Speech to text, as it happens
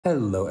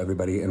Hello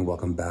everybody and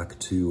welcome back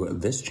to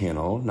this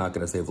channel. Not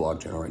gonna say vlog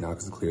channel right now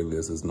because clearly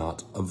this is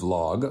not a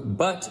vlog,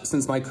 but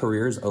since my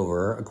career is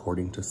over,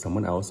 according to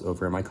someone else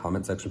over in my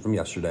comment section from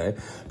yesterday,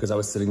 because I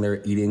was sitting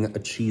there eating a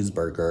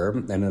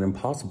cheeseburger and an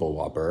Impossible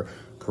Whopper,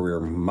 career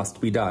must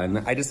be done.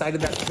 I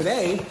decided that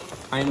today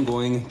I am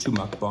going to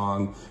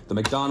mukbang the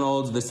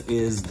McDonald's. This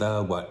is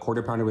the,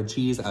 quarter pounder with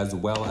cheese as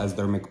well as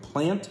their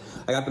McPlant.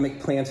 I got the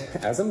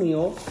McPlant as a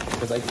meal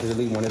because I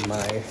clearly wanted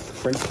my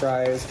French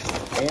fries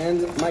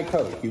and my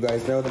Coke. You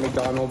guys know that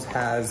McDonald's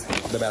has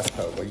the best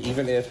Coke. Like,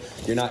 even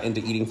if you're not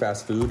into eating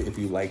fast food, if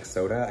you like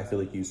soda, I feel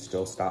like you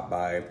still stop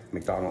by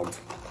McDonald's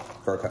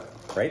for a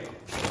Coke, right?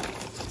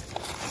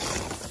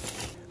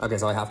 Okay,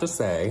 so I have to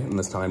say, and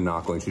this time I'm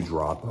not going to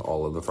drop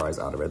all of the fries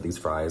out of it. These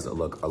fries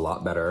look a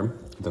lot better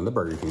than the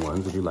Burger King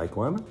ones. Would you like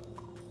one?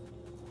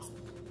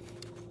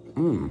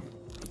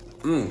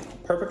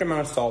 Perfect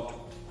amount of salt.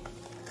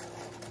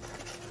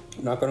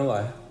 Not gonna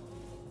lie.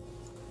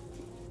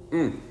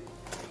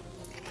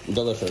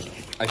 Delicious.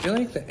 I feel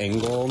like the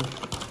angle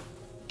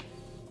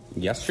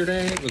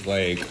yesterday was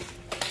like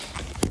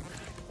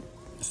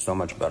so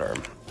much better.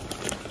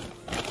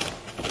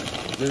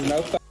 There's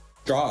no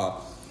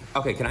straw.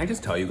 Okay, can I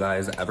just tell you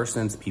guys, ever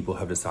since people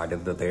have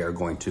decided that they are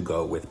going to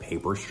go with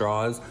paper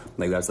straws,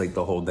 like that's like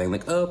the whole thing,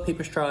 like, oh,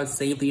 paper straws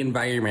save the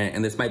environment,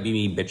 and this might be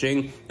me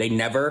bitching, they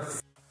never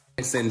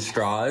mix in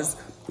straws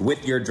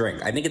with your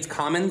drink. I think it's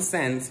common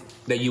sense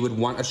that you would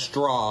want a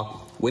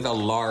straw with a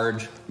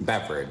large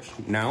beverage,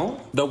 no?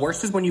 The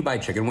worst is when you buy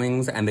chicken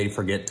wings and they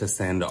forget to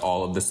send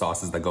all of the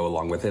sauces that go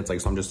along with it. It's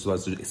like, so I'm just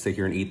supposed to sit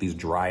here and eat these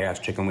dry ass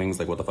chicken wings,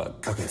 like what the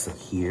fuck? Okay, so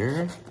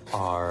here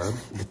are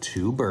the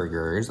two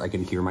burgers. I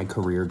can hear my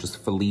career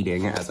just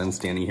fleeting as I'm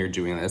standing here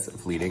doing this,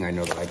 fleeting. I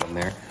know that I've been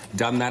there,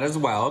 done that as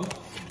well.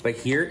 But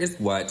here is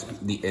what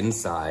the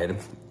inside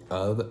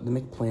of the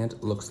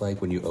McPlant looks like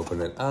when you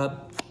open it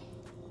up.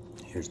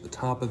 Here's the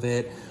top of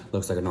it.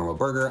 Looks like a normal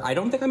burger. I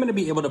don't think I'm gonna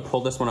be able to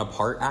pull this one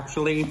apart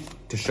actually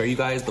to show you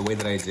guys the way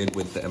that I did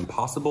with the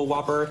Impossible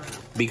Whopper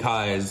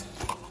because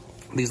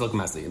these look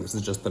messy. This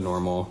is just the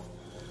normal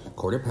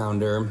quarter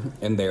pounder.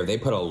 And there, they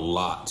put a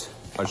lot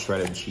of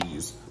shredded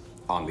cheese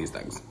on these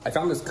things. I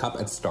found this cup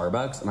at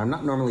Starbucks and I'm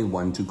not normally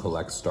one to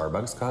collect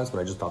Starbucks cups, but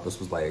I just thought this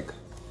was like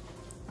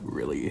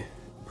really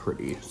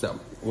pretty. So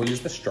we'll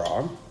use the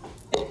straw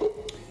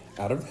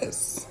out of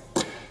this.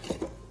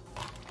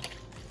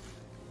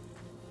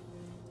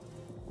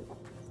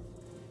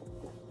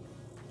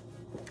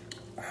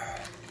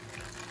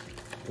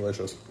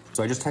 Delicious.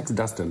 So I just texted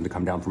Dustin to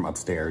come down from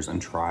upstairs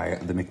and try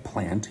the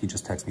McPlant. He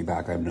just texted me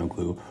back. I have no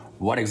clue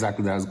what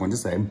exactly that I was going to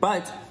say,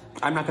 but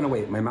I'm not gonna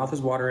wait. My mouth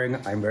is watering.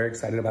 I'm very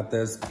excited about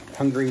this.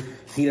 Hungry.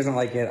 He doesn't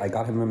like it. I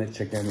got him a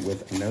McChicken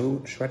with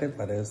no shredded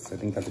lettuce. I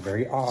think that's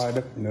very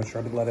odd. No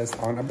shredded lettuce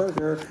on a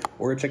burger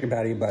or a chicken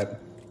patty,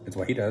 but it's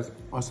what he does.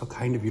 Oh, so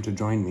kind of you to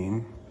join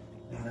me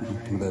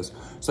in this.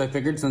 So I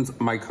figured since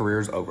my career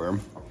is over,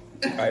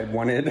 I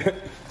wanted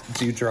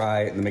to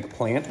try the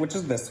McPlant, which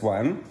is this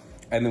one.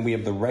 And then we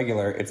have the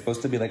regular, it's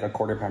supposed to be like a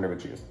quarter pounder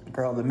with cheese.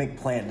 Girl, the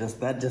McPlant,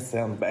 that just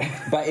sounds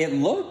bad. But it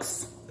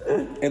looks,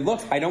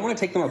 I don't want to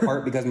take them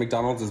apart because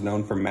McDonald's is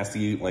known for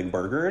messy like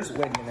burgers.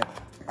 Wait a minute.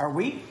 Are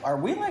we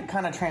like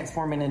kind of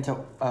transforming into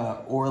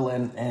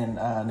Orland and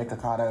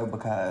Nikocado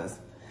because?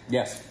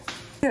 Yes.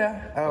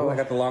 Yeah. Oh, I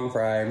got the long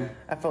fry.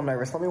 I feel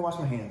nervous. Let me wash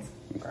my hands.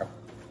 Okay.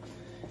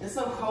 It's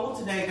so cold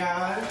today,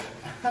 guys.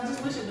 I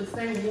just wish it would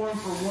stay warm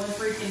for one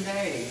freaking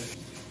day.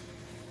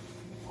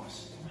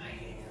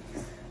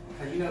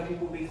 You know,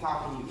 people be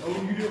clocking you.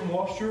 Oh, you didn't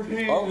wash your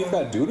hands. Oh, he's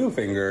got doo-doo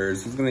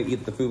fingers. He's gonna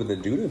eat the food with the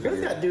doo-doo fingers.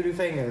 Who's got doo-doo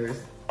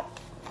fingers? I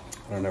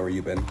don't know where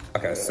you've been.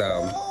 Okay,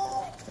 so.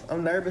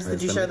 I'm nervous.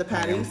 Did you share the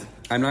patties?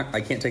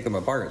 I can't take them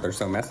apart. They're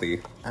so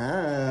messy.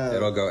 Oh.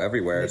 It'll go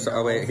everywhere. So,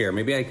 oh wait, here,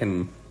 maybe I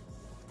can.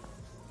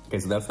 Okay,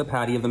 so that's the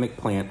patty of the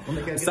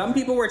McPlant. Some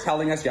people were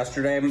telling us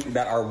yesterday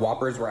that our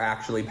Whoppers were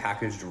actually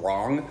packaged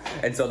wrong.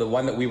 And so the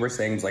one that we were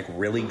saying was like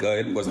really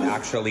good was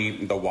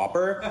actually the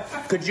Whopper.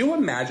 Could you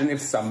imagine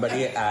if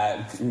somebody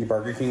at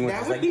Burger King was that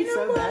just would like, be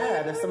so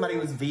bad if somebody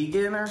was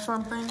vegan or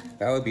something?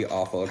 That would be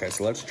awful. Okay,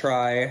 so let's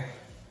try.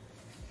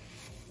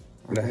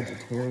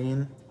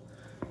 Vegetarian.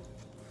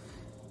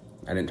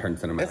 I didn't turn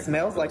cinema. It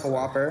smells like a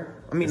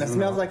Whopper. I mean, it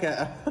smells like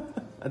a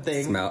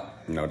thing. No,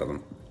 it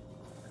doesn't.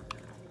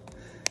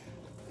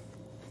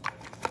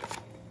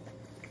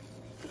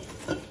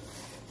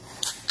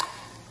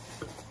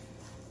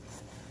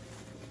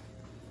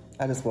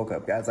 I just woke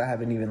up, guys. I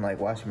haven't even like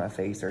washed my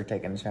face or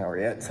taken a shower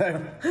yet,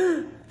 so.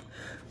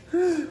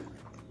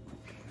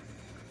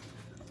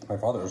 My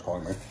father is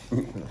calling me.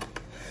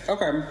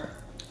 Okay,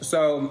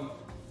 so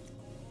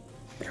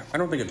I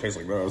don't think it tastes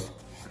like those.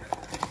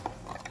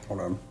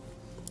 Hold on.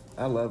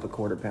 I love a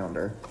quarter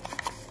pounder.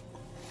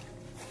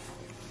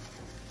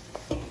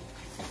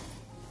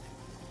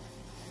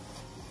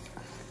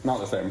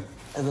 Not the same.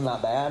 Is it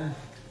not bad?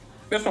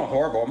 It's not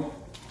horrible.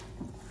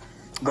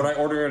 Would I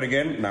order it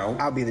again? No.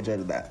 I'll be the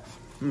judge of that.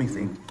 Let me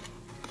see.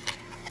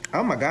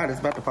 Oh my God, it's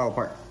about to fall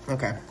apart.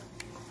 Okay.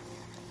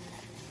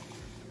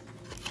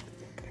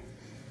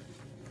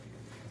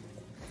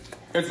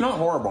 It's not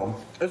horrible,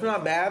 It's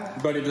not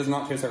bad. but it does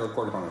not taste like a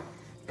quarter pounder.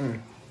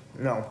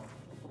 No.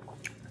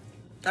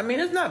 I mean,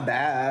 it's not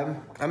bad.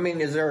 I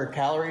mean, is there a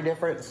calorie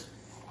difference?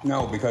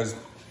 No, because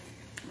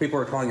people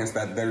are telling us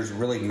that there's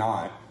really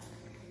not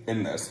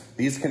in this.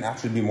 These can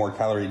actually be more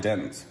calorie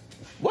dense.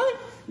 What?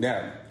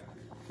 Yeah.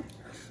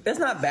 It's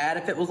not bad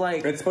if it was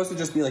like... It's supposed to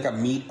just be like a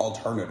meat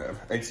alternative.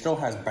 It still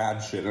has bad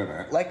shit in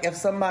it. Like if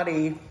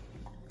somebody...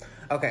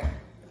 Okay.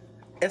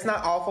 It's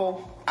not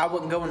awful. I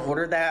wouldn't go and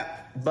order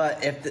that.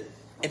 But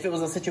if it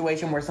was a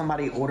situation where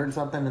somebody ordered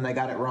something and they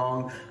got it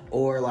wrong,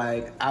 or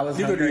like I was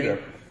hungry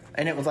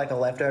and it was like a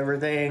leftover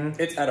thing,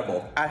 it's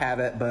edible. I'd have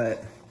it,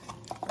 but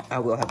I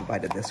will have a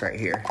bite of this right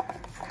here.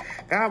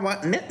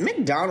 God,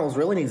 McDonald's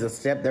really needs to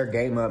step their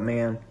game up,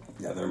 man.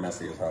 Yeah, they're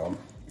messy as hell.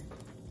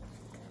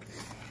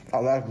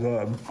 Oh, that's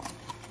good.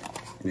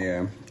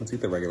 Yeah, let's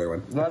eat the regular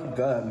one. That's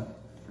good.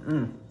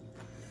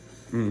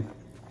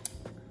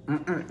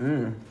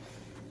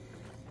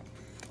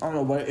 I don't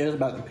know what it is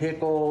about the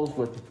pickles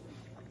with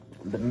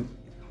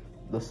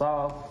the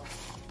sauce.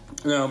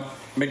 No,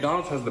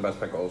 McDonald's has the best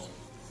pickles.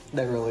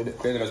 They really do.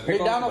 They have the best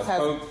pickles, McDonald's the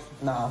has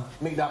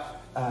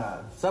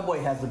Coke.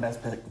 Subway has the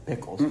best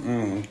pickles.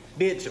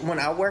 Bitch, when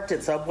I worked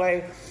at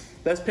Subway,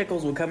 those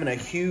pickles would come in a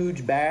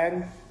huge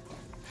bag,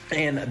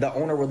 and the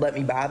owner would let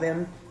me buy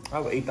them. I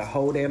would eat the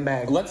whole damn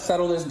bag. Let's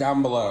settle this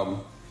down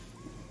below.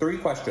 3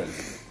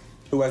 questions.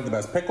 Who has the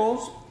best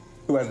pickles?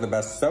 Who has the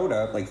best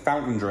soda, like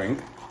fountain drink?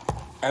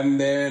 And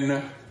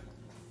then...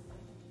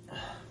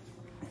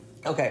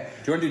 Okay.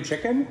 Do you want to do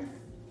chicken?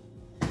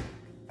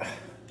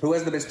 Who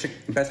has the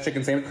best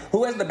chicken sandwich?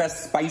 Who has the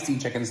best spicy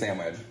chicken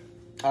sandwich?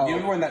 Oh. You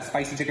remember when that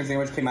spicy chicken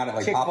sandwich came out at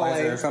like Chick-fil-A.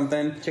 Popeyes or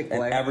something?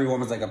 Chick-fil-A. And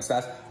everyone was like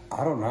obsessed.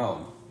 I don't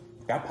know.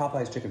 Got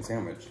Popeyes chicken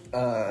sandwich.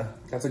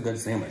 That's a good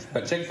sandwich.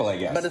 But Chick-fil-A,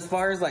 yes. But as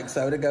far as like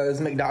soda goes,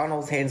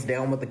 McDonald's hands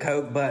down with the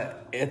Coke,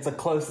 but it's a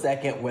close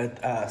second with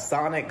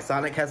Sonic.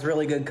 Sonic has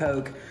really good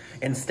Coke,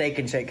 and Steak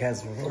and Shake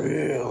has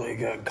really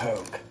good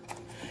Coke.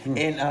 And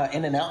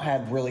In-N-Out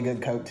had really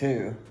good Coke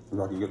too.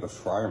 I can get this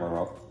fry in my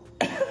mouth.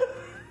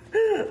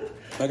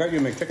 I got you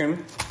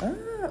McChicken.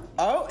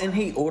 Oh, and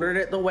he ordered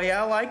it the way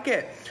I like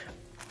it.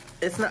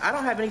 It's not. I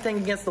don't have anything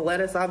against the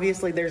lettuce.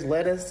 Obviously, there's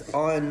lettuce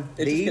on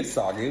It these. just gets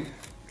soggy.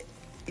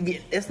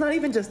 It's not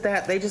even just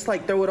that. They just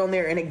like throw it on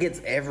there and it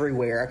gets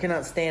everywhere. I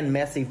cannot stand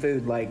messy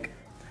food. Like,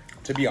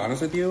 To be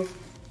honest with you,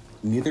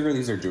 neither of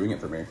these are doing it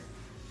for me.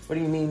 what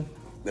do you mean?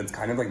 It's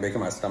kind of like making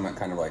my stomach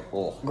kind of like,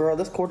 oh. Girl,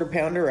 this quarter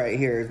pounder right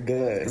here is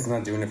good. It's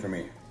not doing it for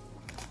me.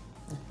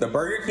 The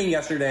Burger King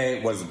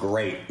yesterday was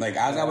great. Like,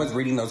 as I was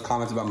reading those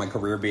comments about my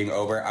career being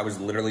over, I was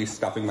literally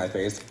stuffing my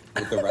face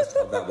with the rest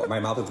of that. My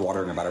mouth is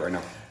watering about it right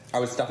now. I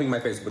was stuffing my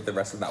face with the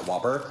rest of that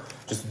Whopper,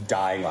 just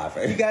dying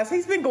laughing. You guys,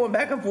 he's been going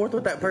back and forth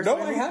with that person.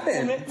 No, I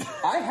haven't.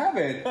 I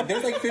haven't.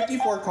 There's like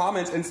 54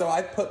 comments, and so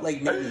I put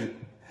like maybe...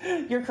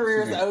 Your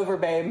career is over,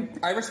 babe.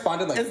 I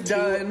responded like It's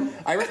done.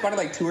 I responded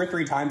like 2 or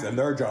 3 times, and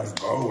they're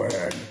just going.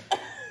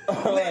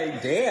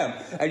 Like,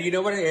 damn. And you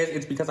know what it is?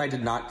 It's because I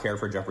did not care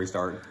for Jeffree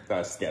Star's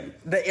skin.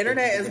 The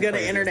internet It's is the gonna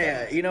craziest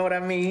internet. thing. You know what I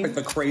mean? It's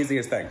the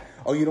craziest thing.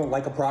 Oh, you don't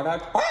like a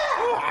product?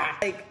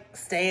 Like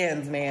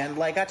stands, man.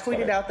 Like I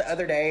tweeted out the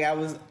other day. I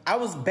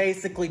was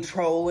basically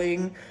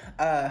trolling.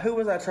 Who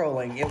was I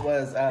trolling? It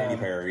was Katy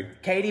Perry.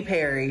 Katy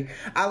Perry.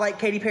 I like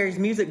Katy Perry's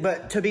music,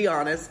 but to be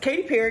honest,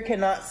 Katy Perry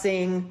cannot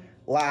sing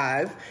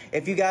live.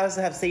 If you guys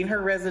have seen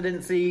her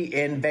residency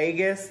in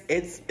Vegas,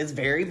 it's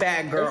very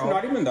bad, girl. There's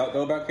not even that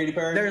though about Katy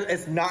Perry.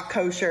 It's not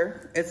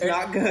kosher. It's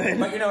not good.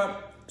 But you know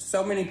what?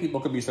 So many people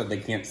could be said they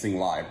can't sing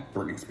live.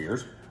 Britney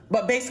Spears.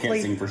 But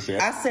basically, Can't sing for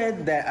shit. I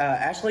said that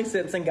Ashley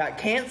Simpson got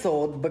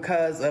canceled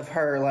because of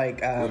her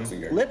like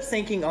lip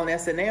syncing on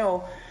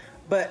SNL.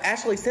 But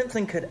Ashley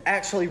Simpson could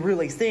actually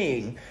really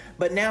sing.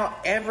 But now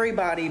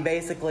everybody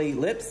basically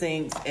lip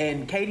syncs,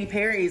 and Katy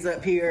Perry's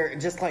up here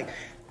just like.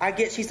 I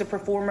get she's a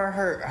performer.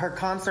 Her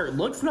concert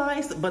looks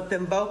nice, but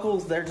them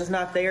vocals, they're just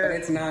not there.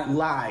 But it's not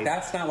live.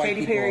 That's not why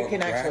Katy people Perry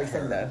can drag actually her.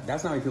 sing though.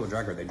 That's not why people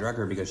drag her. They drag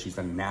her because she's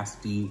a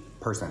nasty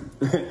person.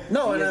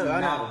 No, she I is know.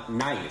 not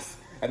nice.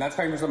 And that's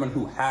coming from someone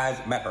who has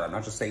met her. I'm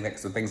not just saying that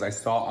because of things I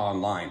saw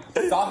online.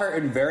 Saw her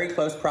in very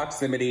close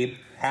proximity,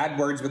 had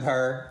words with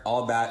her,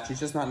 all that. She's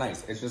just not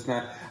nice. It's just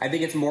not. I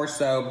think it's more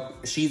so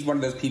she's one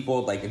of those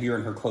people, like if you're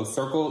in her close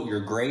circle, you're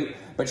great.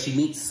 But she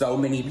meets so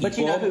many people But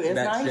you know who is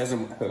that nice? she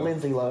doesn't. Who?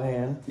 Lindsay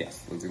Lohan.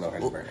 Yes, Lindsay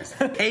Lohan is very nice.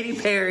 Katy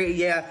Perry,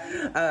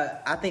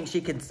 yeah. I think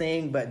she can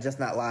sing, but just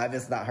not live.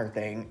 It's not her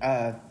thing.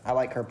 I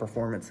like her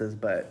performances,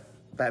 but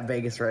that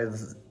Vegas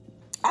residency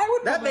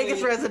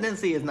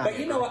is not. But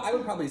you know what? I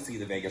would probably see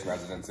the Vegas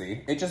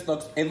residency.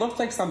 It looks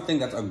like something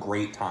that's a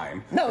great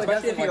time. No, it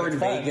especially does if look you're like in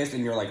it's fun. Vegas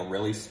and you're like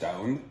really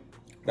stoned.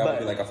 That would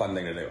be like a fun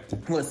thing to do.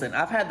 Listen,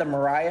 I've had the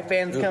Mariah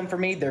fans come for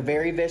me. They're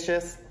very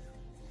vicious.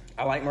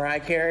 I like Mariah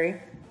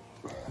Carey,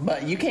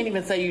 but you can't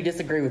even say you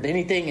disagree with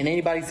anything in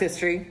anybody's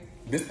history.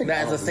 This thing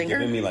As a is singer,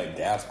 giving me like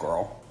gas,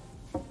 girl.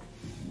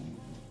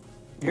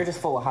 you're just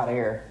full of hot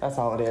air. That's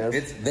all it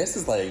is. This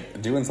is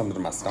like doing something to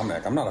my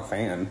stomach. I'm not a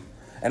fan.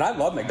 And I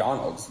love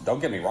McDonald's. Don't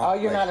get me wrong. Oh,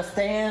 you're Like, not a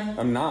stan?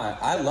 I'm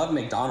not. I love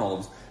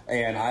McDonald's.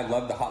 And I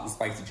love the hot and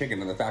spicy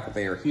chicken, and the fact that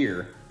they are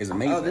here is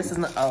amazing. Oh, this is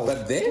not. Oh,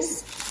 but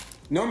this.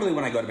 Normally,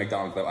 when I go to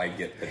McDonald's, though, I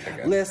get the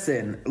chicken.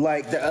 Listen,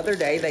 like the other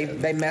day,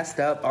 they messed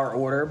up our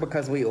order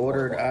because we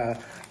ordered.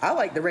 I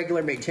like the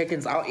regular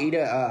McChickens. I'll eat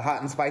a hot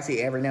and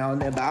spicy every now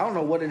and then, but I don't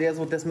know what it is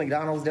with this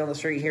McDonald's down the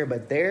street here.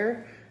 But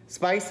their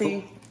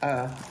spicy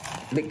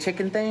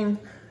McChicken thing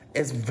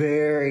is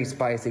very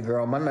spicy,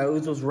 girl. My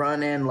nose was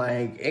running,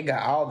 like it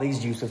got all these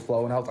juices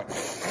flowing. I was like,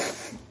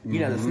 you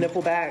know, the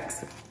sniffle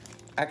backs.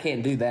 I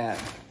can't do that.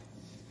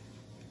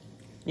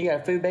 You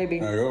got food, baby?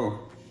 I do.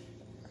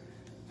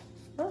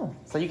 Oh,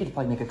 so you get to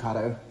play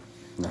Nikocado.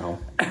 No.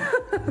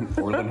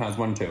 Orlin has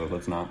one too.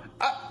 Let's not.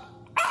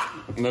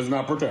 Let's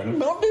not pretend.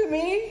 Don't do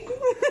me.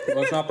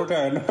 Let's not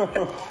pretend.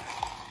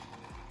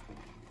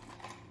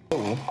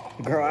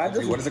 Girl,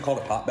 what is it called?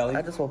 A pot belly?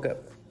 I just woke up.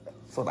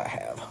 That's what I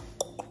have.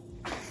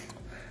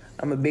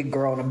 I'm a big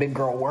girl in a big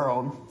girl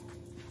world.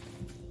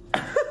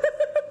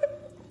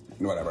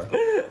 Whatever.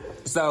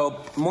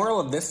 So, moral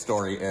of this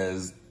story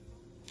is,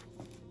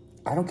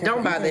 I don't care.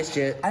 Don't buy this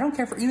shit. I don't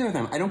care for either of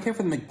them. I don't care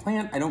for the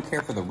McPlant. I don't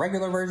care for the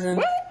regular version.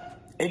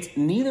 What? It's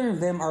neither of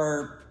them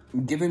are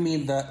giving me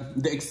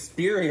the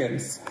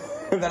experience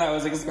that I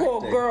was expecting.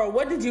 Well, girl,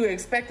 what did you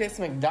expect at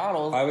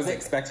McDonald's? I was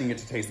expecting it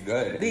to taste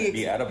good and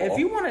be edible. If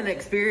you want an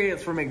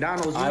experience from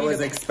McDonald's, I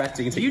was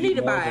expecting to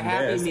eat more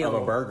than this of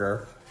a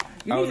burger.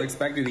 I was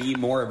expecting to eat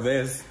more of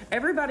this.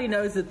 Everybody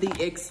knows that the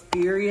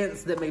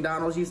experience that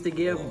McDonald's used to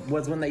give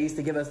was when they used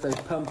to give us those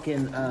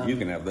pumpkin... you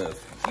can have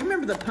this. You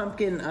remember the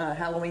pumpkin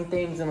Halloween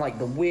things and like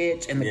the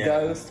witch and the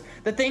ghost?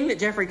 The thing that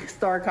Jeffree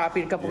Star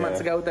copied a couple months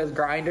ago with those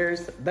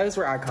grinders? Those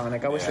were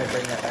iconic. I wish they'd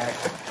bring that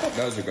back.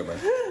 Those are good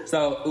ones.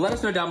 So let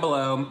us know down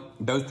below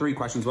those 3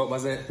 questions. What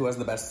was it? Who has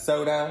the best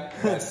soda?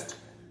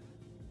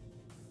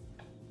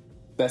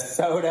 Best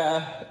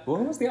soda. What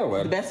was the other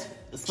one? The best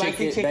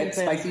spicy chicken.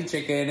 Spicy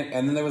chicken.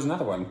 And then there was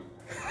another one.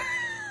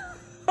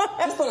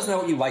 Just let us know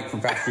what you like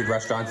from fast food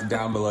restaurants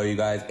down below, you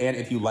guys. And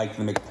if you like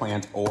the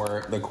McPlant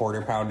or the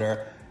Quarter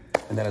Pounder.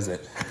 And that is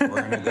it. We're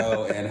going to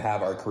go and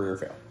have our career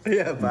fail.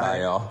 Yeah, bye.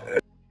 Bye, y'all.